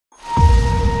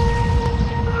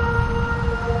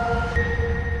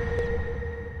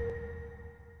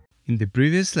In the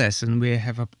previous lesson, we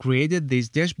have upgraded this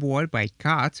dashboard by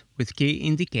cut with key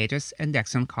indicators and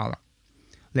accent color.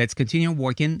 Let's continue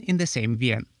working in the same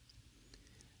VM.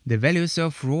 The values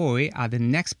of ROI are the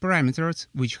next parameters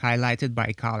which highlighted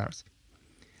by colors.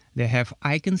 They have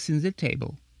icons in the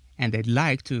table, and I'd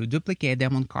like to duplicate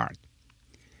them on card.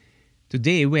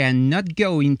 Today we are not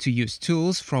going to use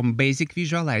tools from basic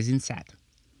visualizing set.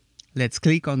 Let's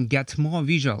click on Get More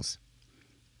Visuals.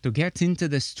 To get into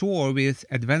the store with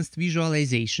advanced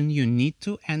visualization, you need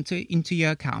to enter into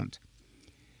your account.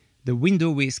 The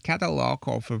window with catalog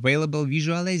of available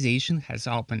visualization has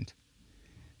opened.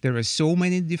 There are so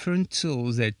many different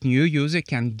tools that new user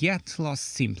can get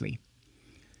lost simply.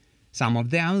 Some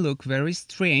of them look very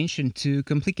strange and too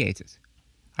complicated.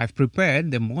 I've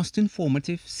prepared the most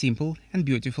informative, simple and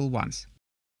beautiful ones.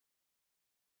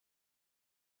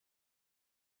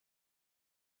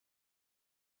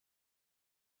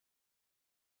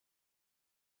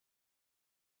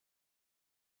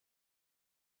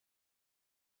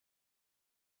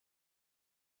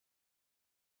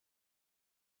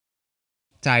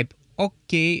 Type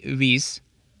OKviz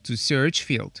to search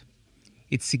field.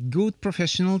 It's a good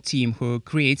professional team who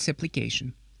creates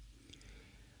application.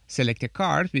 Select a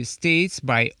card with states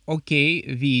by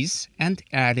OKviz and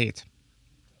add it.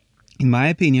 In my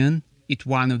opinion, it's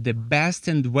one of the best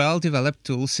and well-developed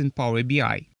tools in Power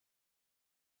BI.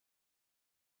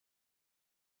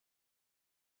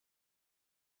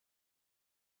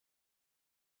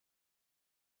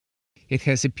 It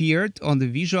has appeared on the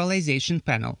visualization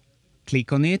panel.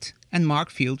 Click on it and mark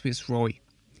field with ROI.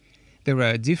 There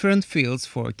are different fields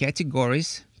for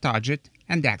categories, target,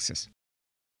 and axis.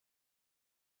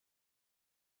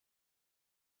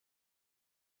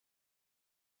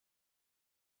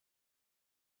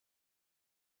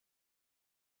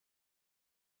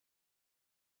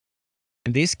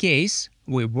 In this case,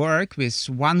 we work with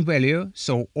one value,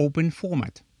 so open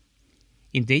format.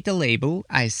 In data label,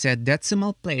 I set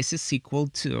decimal places equal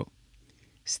to.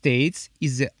 States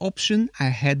is the option I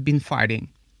had been fighting.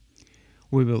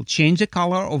 We will change the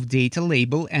color of data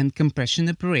label and compression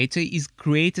operator is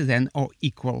greater than or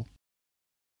equal.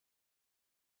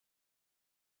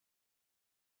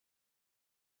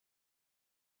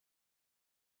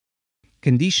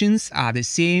 Conditions are the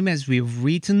same as we've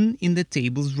written in the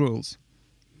table's rules.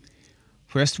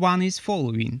 First one is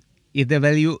following. If the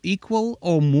value equal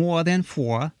or more than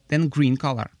 4, then green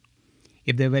color.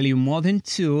 If the value more than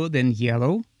 2, then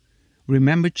yellow.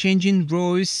 Remember, changing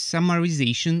rows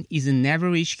summarization is an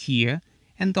average here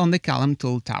and on the column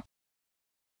tool tab.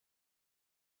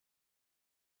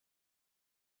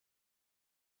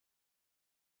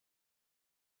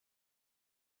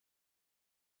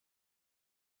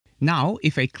 Now,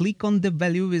 if I click on the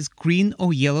value with green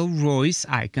or yellow rows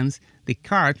icons, the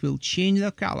card will change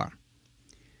the color.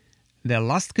 The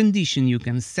last condition you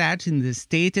can set in the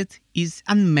stated is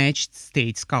unmatched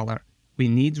states color. We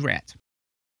need red.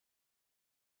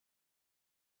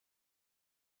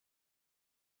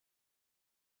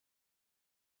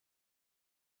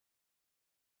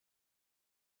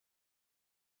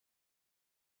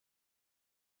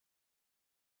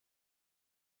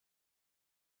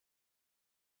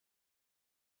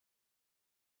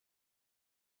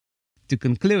 To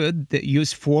conclude,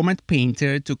 use Format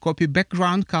Painter to copy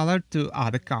background color to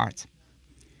other cards.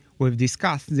 We've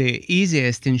discussed the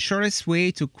easiest and shortest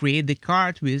way to create the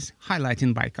card with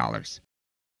highlighting by colors.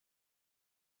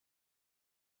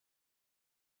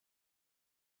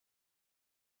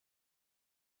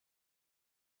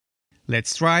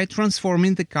 Let's try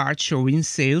transforming the card showing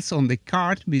sales on the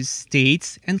card with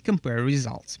states and compare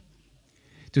results.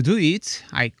 To do it,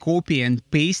 I copy and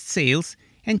paste sales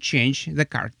and change the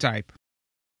card type.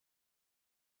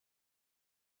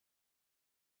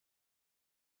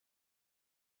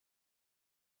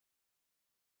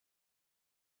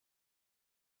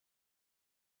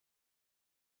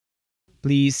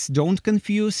 Please don't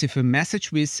confuse if a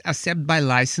message with accept by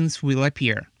license will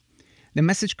appear. The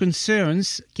message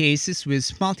concerns cases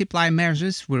with multiply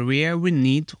measures where we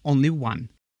need only one.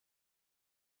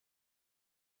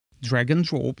 Drag and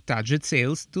drop target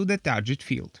sales to the target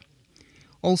field.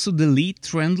 Also delete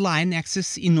trend line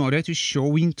axis in order to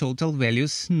show in total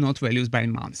values, not values by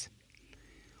month.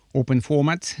 Open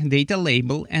format, data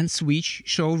label and switch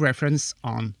show reference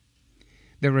on.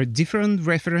 There are different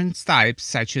reference types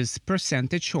such as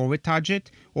percentage over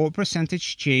target or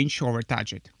percentage change over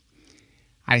target.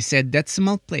 I set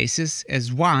decimal places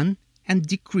as 1 and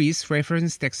decrease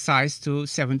reference text size to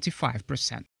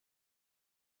 75%.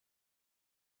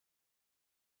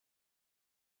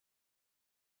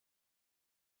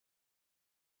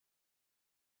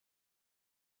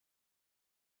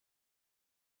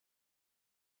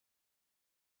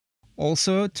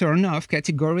 Also turn off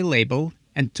category label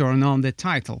and turn on the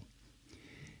title.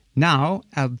 Now,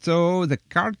 although the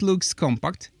card looks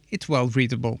compact, it's well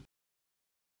readable.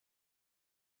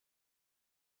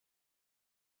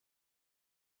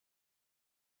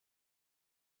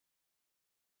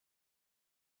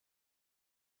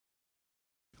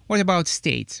 What about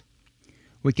states?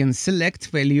 We can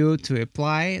select value to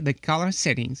apply the color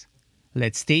settings.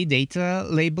 Let's stay data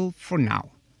label for now.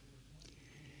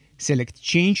 Select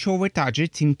change over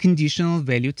target in conditional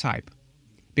value type,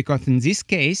 because in this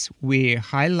case we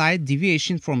highlight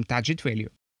deviation from target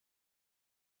value.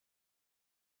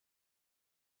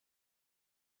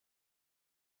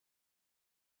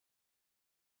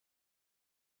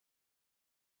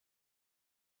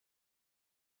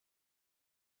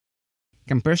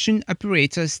 Comparison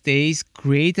operator stays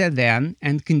greater than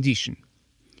and condition.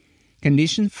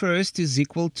 Condition first is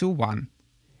equal to 1.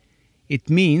 It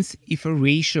means if a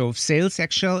ratio of sales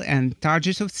actual and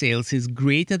target of sales is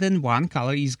greater than 1,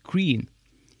 color is green.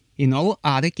 In all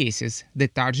other cases, the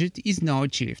target is not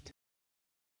achieved.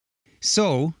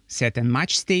 So, set and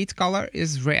match state color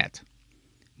is red.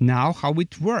 Now how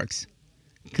it works?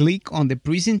 Click on the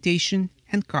presentation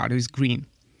and card is green,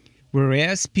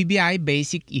 whereas PBI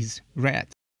Basic is red.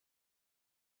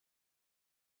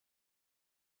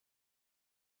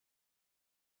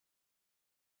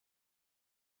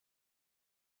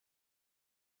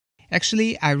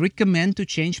 Actually, I recommend to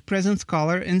change presence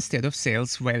color instead of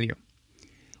sales value.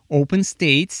 Open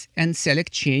states and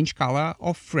select change color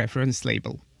of reference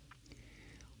label.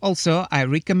 Also, I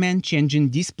recommend changing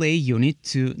display unit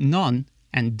to none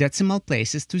and decimal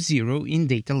places to 0 in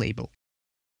data label.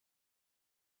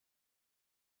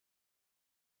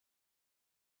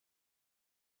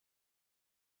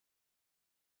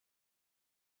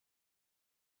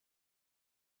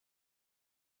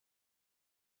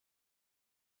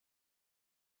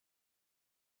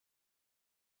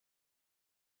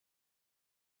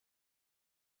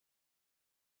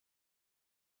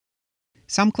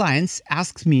 Some clients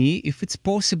ask me if it's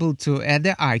possible to add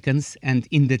the icons and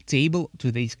in the table to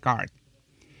this card.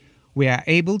 We are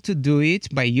able to do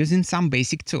it by using some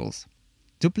basic tools.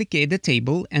 Duplicate the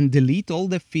table and delete all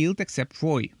the fields except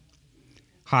ROI.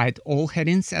 Hide all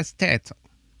headings as title.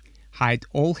 Hide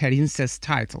all headings as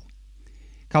title.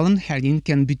 Column heading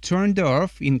can be turned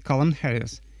off in column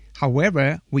headers.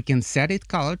 However, we can set it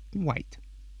colored white.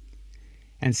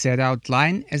 And set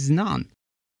outline as none.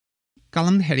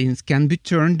 Column headings can be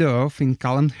turned off in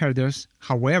column headers.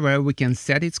 However, we can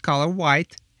set its color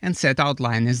white and set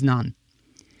outline as none.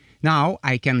 Now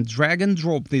I can drag and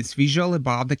drop this visual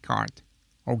above the card.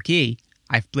 OK,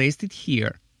 I've placed it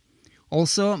here.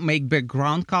 Also make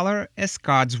background color as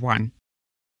cards 1.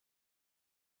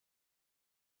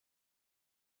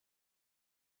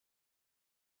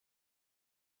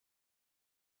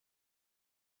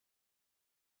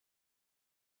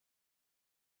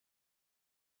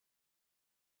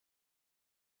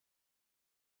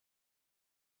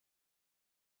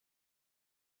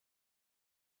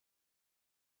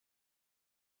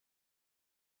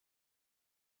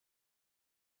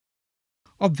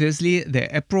 Obviously, the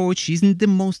approach isn't the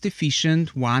most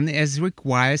efficient one as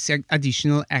requires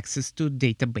additional access to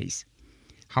database.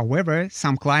 However,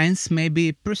 some clients may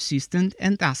be persistent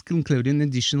and ask including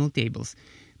additional tables,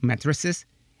 matrices,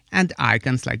 and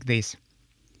icons like this.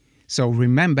 So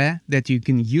remember that you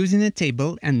can use in a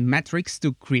table and matrix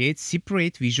to create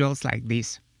separate visuals like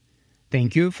this.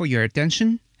 Thank you for your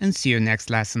attention and see you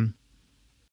next lesson.